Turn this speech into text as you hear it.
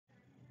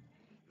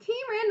Team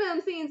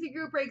Random C&C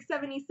Group break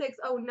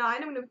 7609.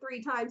 I'm going to have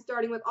 3 times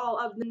starting with all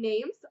of the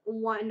names.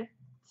 1,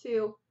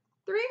 2,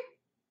 3.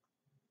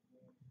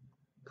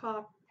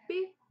 Copy.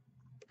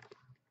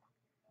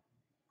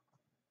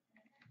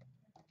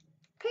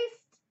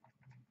 Paste.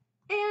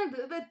 And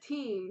the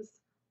teams.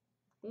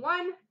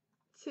 1,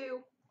 2,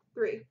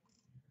 3.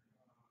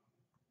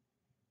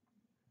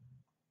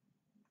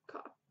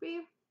 Copy.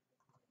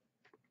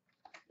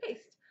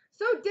 Paste.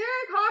 So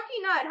Derek Hockey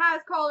Nut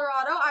has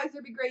Colorado,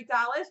 Iserby Great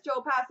Dallas,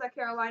 Joe Passa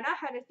Carolina,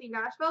 Hennessy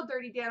Nashville,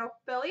 Dirty Daniel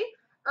Philly,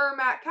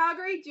 Ermac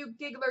Calgary, Duke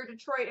Diggler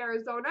Detroit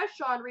Arizona,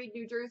 Sean Reed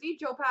New Jersey,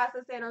 Joe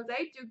Passa San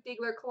Jose, Duke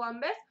Diggler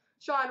Columbus,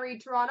 Sean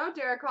Reed Toronto,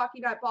 Derek Hockey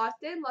Nut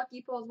Boston,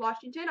 Lucky Pulls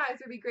Washington,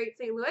 Iserby Great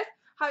St. Louis,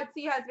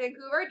 Hudsey has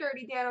Vancouver,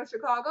 Dirty Dano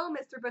Chicago,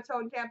 Mr.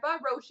 Batone Tampa,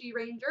 Roshi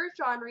Rangers,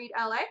 Sean Reed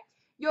LA,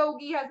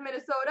 Yogi has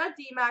Minnesota,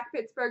 D-Mac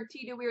Pittsburgh,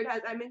 T2 Weird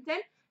has Edmonton,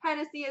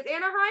 Hennessy is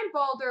Anaheim,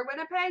 Balder,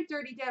 Winnipeg,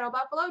 Dirty Dano,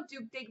 Buffalo,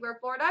 Duke Diggler,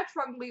 Florida,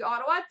 Trungley,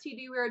 Ottawa,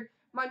 TD Weird,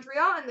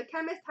 Montreal, and the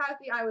Chemist has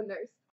the Islanders.